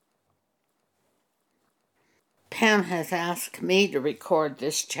Pam has asked me to record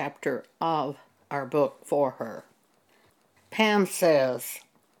this chapter of our book for her. Pam says,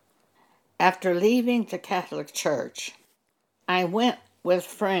 after leaving the Catholic Church, I went with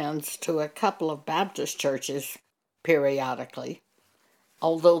friends to a couple of Baptist churches periodically.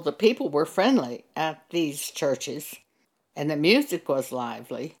 Although the people were friendly at these churches and the music was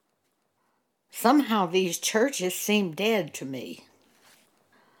lively, somehow these churches seemed dead to me.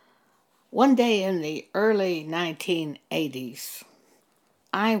 One day in the early 1980s,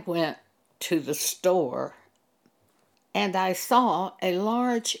 I went to the store and I saw a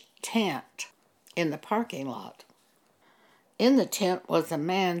large tent in the parking lot. In the tent was a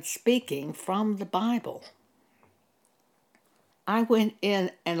man speaking from the Bible. I went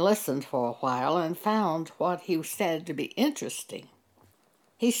in and listened for a while and found what he said to be interesting.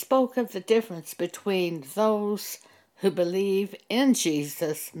 He spoke of the difference between those who believe in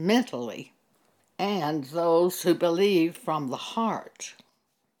Jesus mentally and those who believe from the heart.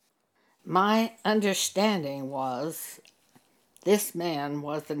 My understanding was this man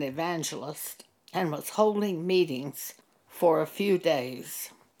was an evangelist and was holding meetings for a few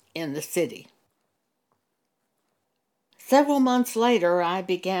days in the city. Several months later, I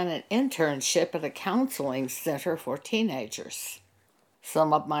began an internship at a counseling center for teenagers.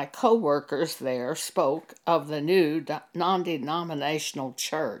 Some of my co-workers there spoke of the new non-denominational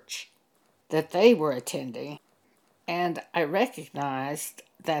church that they were attending, and I recognized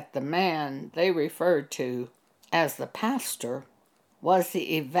that the man they referred to as the pastor was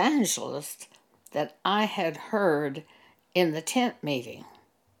the evangelist that I had heard in the tent meeting.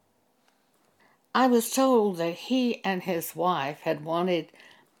 I was told that he and his wife had wanted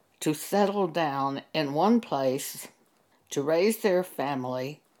to settle down in one place to raise their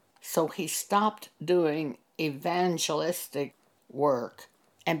family, so he stopped doing evangelistic work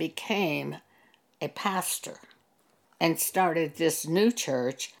and became a pastor and started this new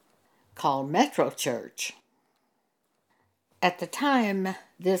church called Metro Church. At the time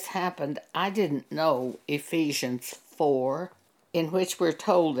this happened, I didn't know Ephesians 4, in which we're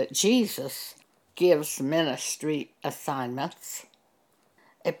told that Jesus gives ministry assignments.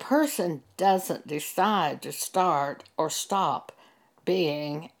 A person doesn't decide to start or stop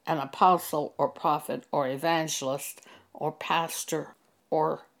being an apostle or prophet or evangelist or pastor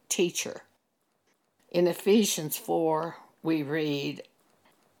or teacher. In Ephesians 4, we read,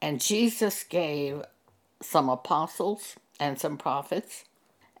 and Jesus gave some apostles and some prophets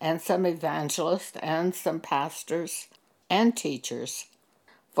and some evangelists and some pastors and teachers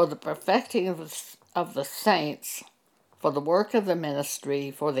for the perfecting of the saints, for the work of the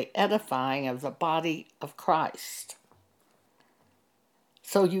ministry, for the edifying of the body of Christ.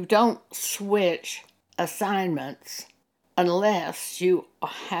 So you don't switch assignments unless you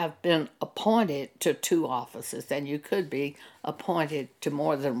have been appointed to two offices, and you could be appointed to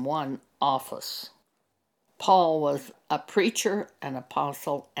more than one office. Paul was a preacher, an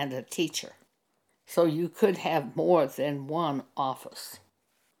apostle, and a teacher, so you could have more than one office.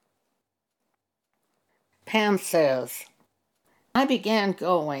 Pam says, I began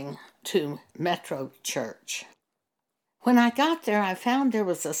going to Metro Church. When I got there, I found there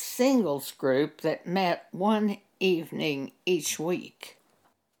was a singles group that met one evening each week.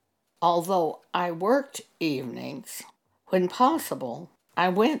 Although I worked evenings, when possible, I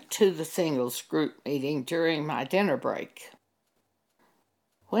went to the singles group meeting during my dinner break.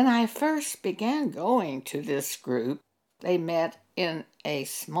 When I first began going to this group, they met in a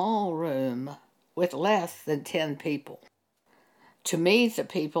small room with less than 10 people. To me, the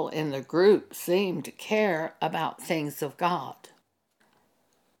people in the group seemed to care about things of God.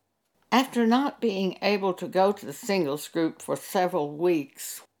 After not being able to go to the singles group for several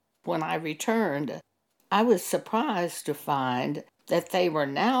weeks, when I returned, I was surprised to find that they were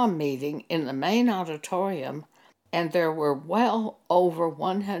now meeting in the main auditorium, and there were well over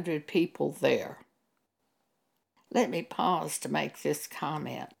 100 people there. Let me pause to make this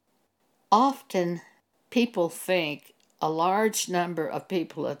comment. Often, people think a large number of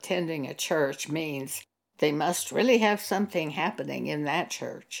people attending a church means they must really have something happening in that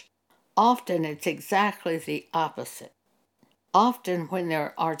church. Often it's exactly the opposite. Often when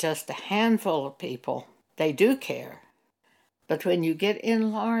there are just a handful of people, they do care. But when you get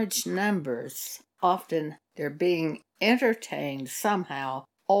in large numbers, often they're being entertained somehow,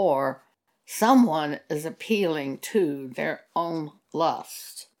 or someone is appealing to their own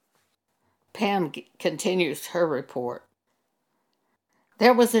lust. Pam continues her report.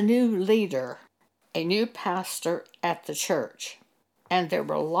 There was a new leader, a new pastor at the church, and there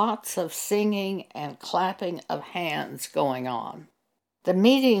were lots of singing and clapping of hands going on. The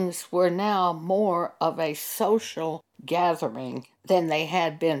meetings were now more of a social gathering than they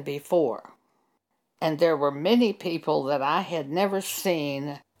had been before, and there were many people that I had never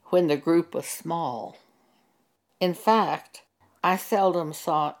seen when the group was small. In fact, I seldom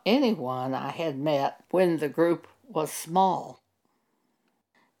saw anyone I had met when the group was small.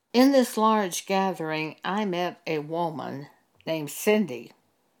 In this large gathering, I met a woman named Cindy,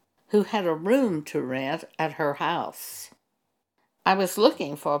 who had a room to rent at her house. I was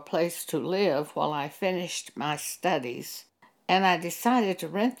looking for a place to live while I finished my studies, and I decided to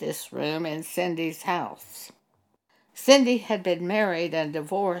rent this room in Cindy's house. Cindy had been married and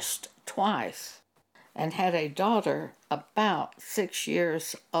divorced twice and had a daughter about 6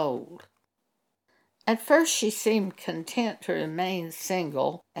 years old. At first she seemed content to remain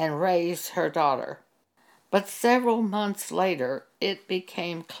single and raise her daughter, but several months later it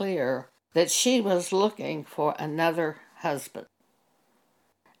became clear that she was looking for another husband.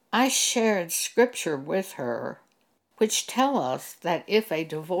 I shared scripture with her, which tell us that if a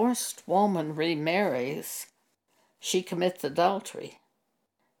divorced woman remarries, she commits adultery,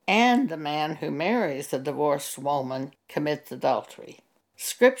 and the man who marries a divorced woman commits adultery.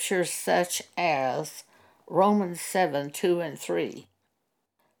 Scriptures such as Romans 7:2-3.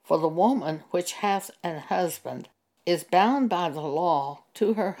 For the woman which hath an husband is bound by the law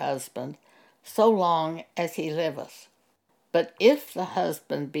to her husband so long as he liveth. But if the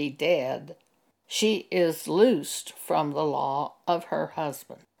husband be dead, she is loosed from the law of her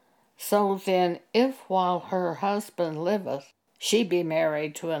husband. So then, if while her husband liveth she be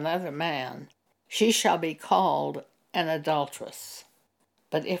married to another man, she shall be called an adulteress.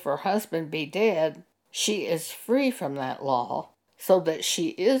 But if her husband be dead, she is free from that law, so that she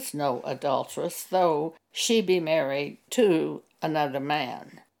is no adulteress, though she be married to another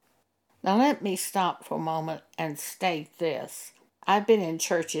man. Now let me stop for a moment and state this. I've been in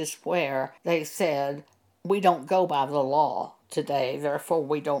churches where they said, we don't go by the law today, therefore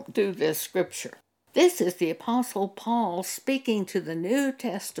we don't do this scripture. This is the Apostle Paul speaking to the New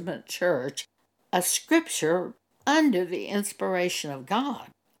Testament church, a scripture under the inspiration of God.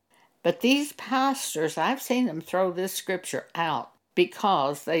 But these pastors, I've seen them throw this scripture out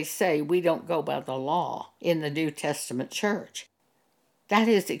because they say we don't go by the law in the New Testament church. That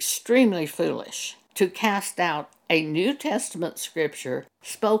is extremely foolish to cast out a New Testament scripture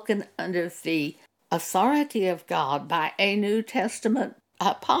spoken under the authority of God by a New Testament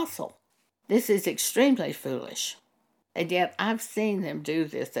apostle. This is extremely foolish, and yet I've seen them do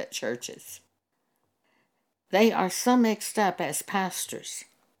this at churches. They are so mixed up as pastors.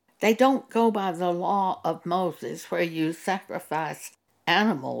 They don't go by the law of Moses where you sacrifice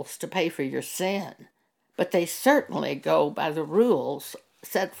animals to pay for your sin. But they certainly go by the rules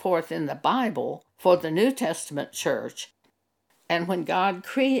set forth in the Bible for the New Testament church. And when God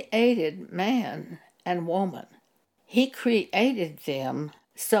created man and woman, He created them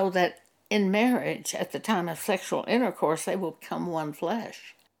so that in marriage, at the time of sexual intercourse, they will become one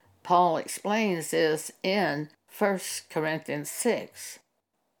flesh. Paul explains this in 1 Corinthians 6.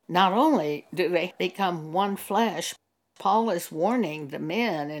 Not only do they become one flesh, Paul is warning the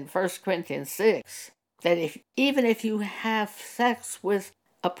men in 1 Corinthians 6 that even if you have sex with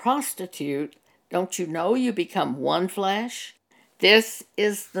a prostitute, don't you know you become one flesh? This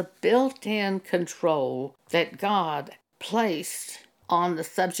is the built-in control that God placed on the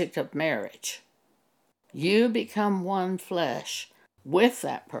subject of marriage. You become one flesh with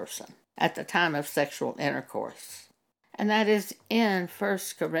that person at the time of sexual intercourse. And that is in 1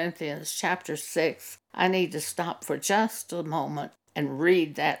 Corinthians chapter 6. I need to stop for just a moment and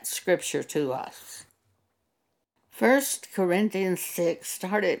read that scripture to us. 1 Corinthians 6,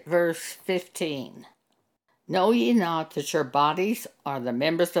 start at verse 15. Know ye not that your bodies are the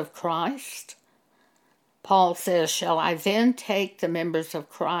members of Christ? Paul says, shall I then take the members of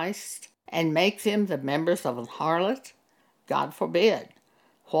Christ and make them the members of an harlot? God forbid.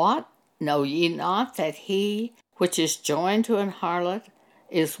 What? Know ye not that he which is joined to an harlot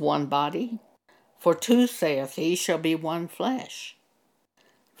is one body? For two, saith he, shall be one flesh.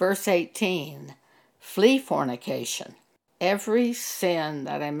 Verse 18. Flee fornication. Every sin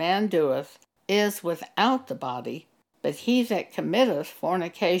that a man doeth is without the body, but he that committeth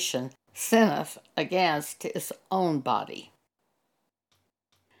fornication sinneth against his own body.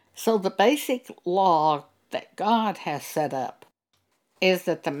 So the basic law that God has set up is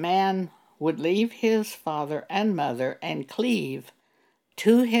that the man would leave his father and mother and cleave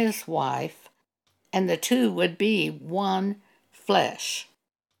to his wife, and the two would be one flesh.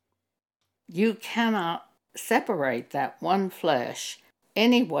 You cannot separate that one flesh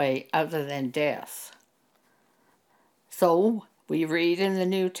any way other than death. So We read in the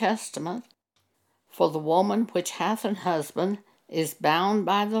New Testament, "For the woman which hath an husband is bound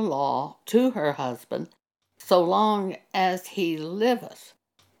by the law to her husband so long as he liveth,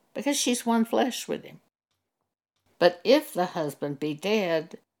 because she's one flesh with him. But if the husband be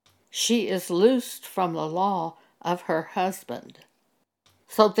dead, she is loosed from the law of her husband.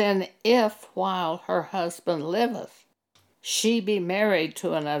 So then, if while her husband liveth, she be married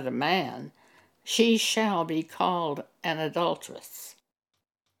to another man, she shall be called an adulteress.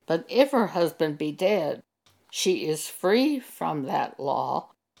 But if her husband be dead, she is free from that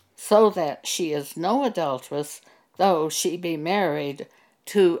law, so that she is no adulteress, though she be married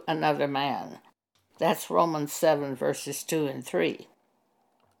to another man." That's Romans 7, verses 2 and 3.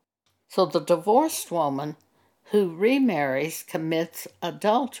 So the divorced woman who remarries commits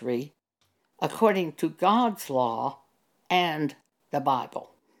adultery according to God's law and the Bible.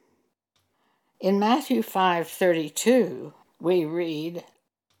 In Matthew 5:32, we read,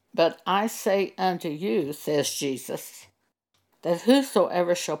 "But I say unto you, says Jesus, that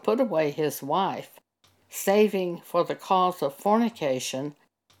whosoever shall put away his wife, saving for the cause of fornication,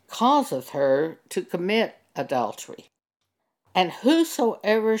 causeth her to commit adultery. And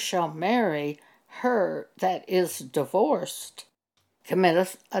whosoever shall marry her that is divorced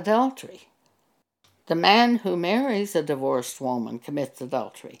committeth adultery." The man who marries a divorced woman commits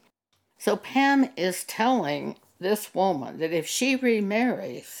adultery. So Pam is telling this woman that if she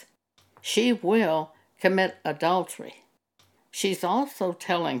remarries, she will commit adultery. She's also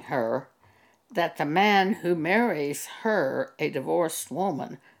telling her that the man who marries her, a divorced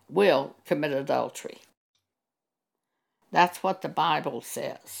woman, will commit adultery. That's what the Bible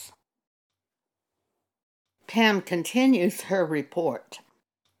says. Pam continues her report.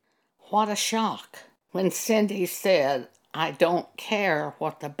 What a shock when Cindy said, "I don't care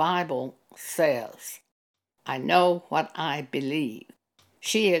what the Bible says. I know what I believe."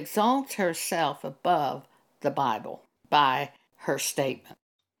 She exalts herself above the Bible by her statement.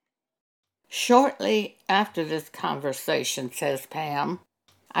 Shortly after this conversation, says Pam,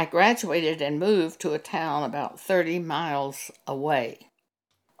 I graduated and moved to a town about 30 miles away.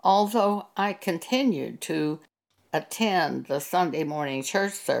 Although I continued to attend the Sunday morning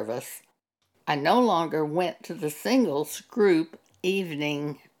church service, I no longer went to the singles group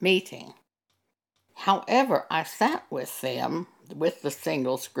evening meeting. However, I sat with them, with the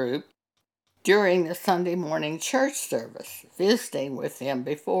singles group, during the Sunday morning church service, visiting with them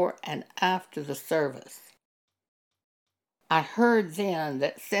before and after the service. I heard then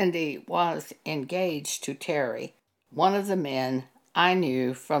that Cindy was engaged to Terry, one of the men I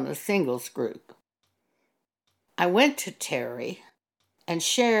knew from the singles group. I went to Terry and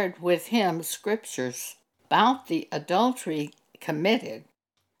shared with him scriptures about the adultery committed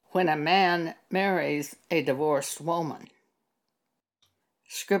when a man marries a divorced woman.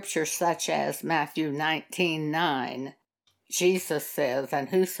 Scriptures such as Matthew 19:9, Jesus says, "And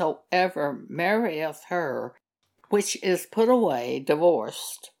whosoever marrieth her which is put away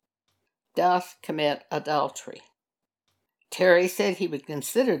divorced doth commit adultery." Terry said he would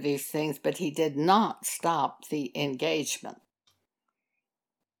consider these things, but he did not stop the engagement.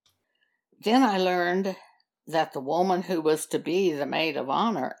 Then I learned that the woman who was to be the maid of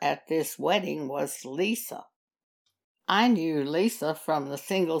honor at this wedding was Lisa. I knew Lisa from the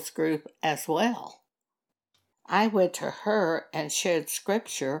singles group as well. I went to her and shared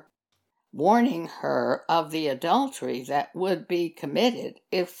scripture warning her of the adultery that would be committed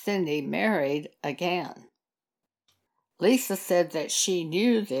if Cindy married again. Lisa said that she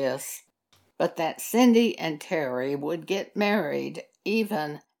knew this, but that Cindy and Terry would get married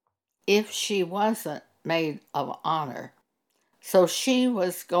even if she wasn't maid of honor. So she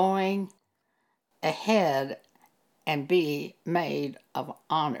was going ahead and be maid of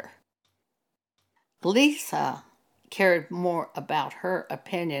honor. Lisa cared more about her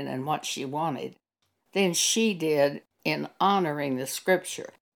opinion and what she wanted than she did in honoring the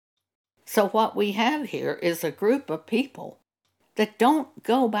scripture. So what we have here is a group of people that don't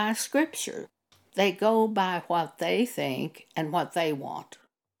go by scripture. They go by what they think and what they want.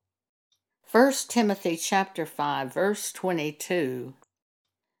 1 Timothy chapter 5, verse 22,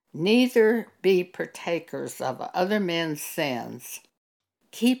 "Neither be partakers of other men's sins.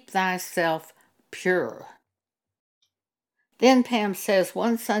 Keep thyself pure." Then Pam says,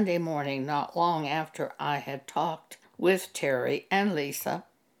 one Sunday morning, not long after I had talked with Terry and Lisa,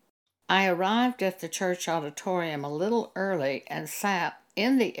 I arrived at the church auditorium a little early and sat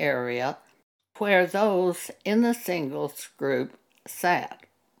in the area where those in the singles group sat.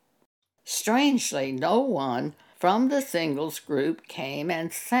 Strangely, no one from the singles group came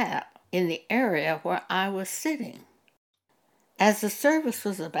and sat in the area where I was sitting. As the service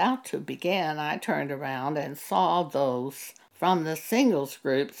was about to begin, I turned around and saw those from the singles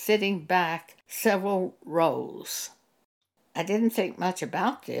group sitting back several rows. I didn't think much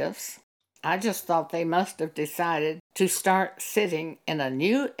about this. I just thought they must have decided to start sitting in a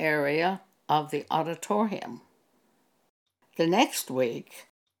new area of the auditorium. The next week,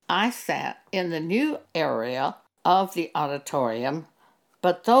 I sat in the new area of the auditorium,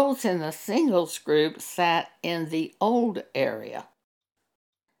 but those in the singles group sat in the old area.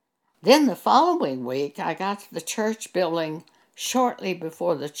 Then the following week, I got to the church building shortly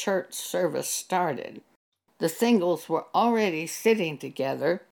before the church service started. The singles were already sitting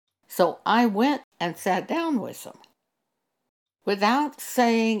together, so I went and sat down with them. Without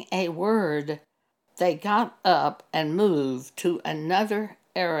saying a word, they got up and moved to another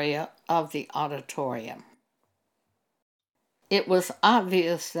area of the auditorium. It was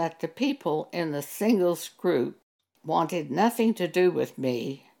obvious that the people in the singles group wanted nothing to do with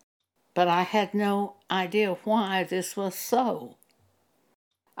me, but I had no idea why this was so.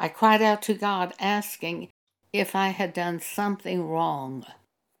 I cried out to God, asking if I had done something wrong.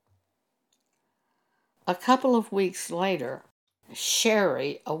 A couple of weeks later,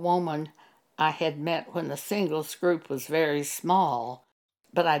 Sherry, a woman I had met when the singles group was very small,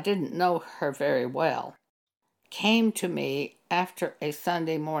 but I didn't know her very well, came to me after a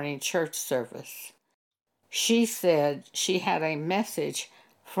Sunday morning church service. She said she had a message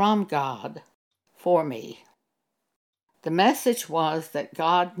from God for me. The message was that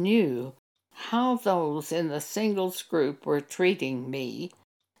God knew how those in the singles group were treating me,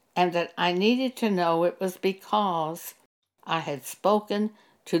 and that I needed to know it was because I had spoken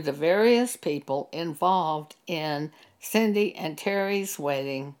to the various people involved in Cindy and Terry's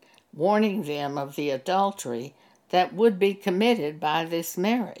wedding, warning them of the adultery that would be committed by this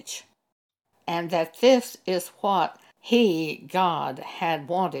marriage, and that this is what God, had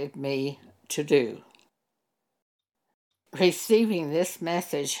wanted me to do. Receiving this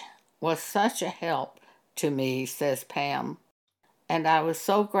message was such a help to me, says Pam, and I was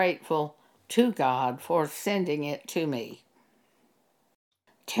so grateful to God for sending it to me.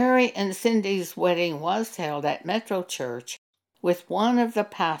 Terry and Cindy's wedding was held at Metro Church with one of the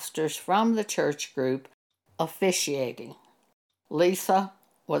pastors from the church group officiating. Lisa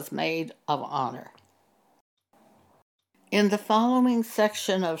was maid of honor. In the following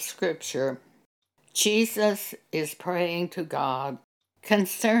section of Scripture, Jesus is praying to God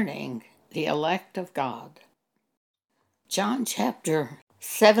concerning the elect of God. John chapter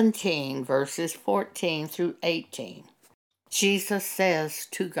 17, verses 14 through 18. Jesus says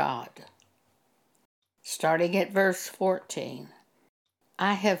to God, starting at verse 14,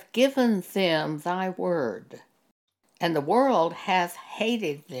 I have given them thy word, and the world hath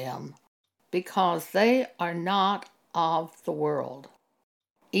hated them, because they are not of the world,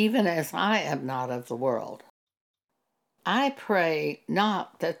 even as I am not of the world. I pray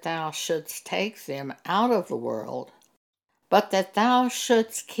not that thou shouldst take them out of the world, but that thou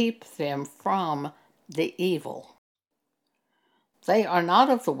shouldst keep them from the evil. They are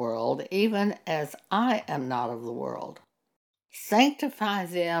not of the world, even as I am not of the world. Sanctify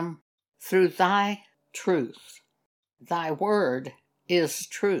them through thy truth. Thy word is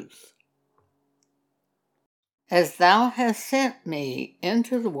truth. As thou hast sent me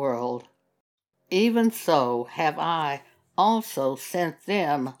into the world, even so have I also sent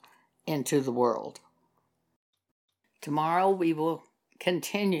them into the world. Tomorrow we will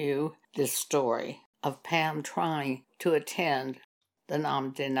continue this story of Pam trying to attend the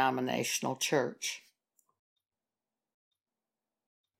non-denominational church.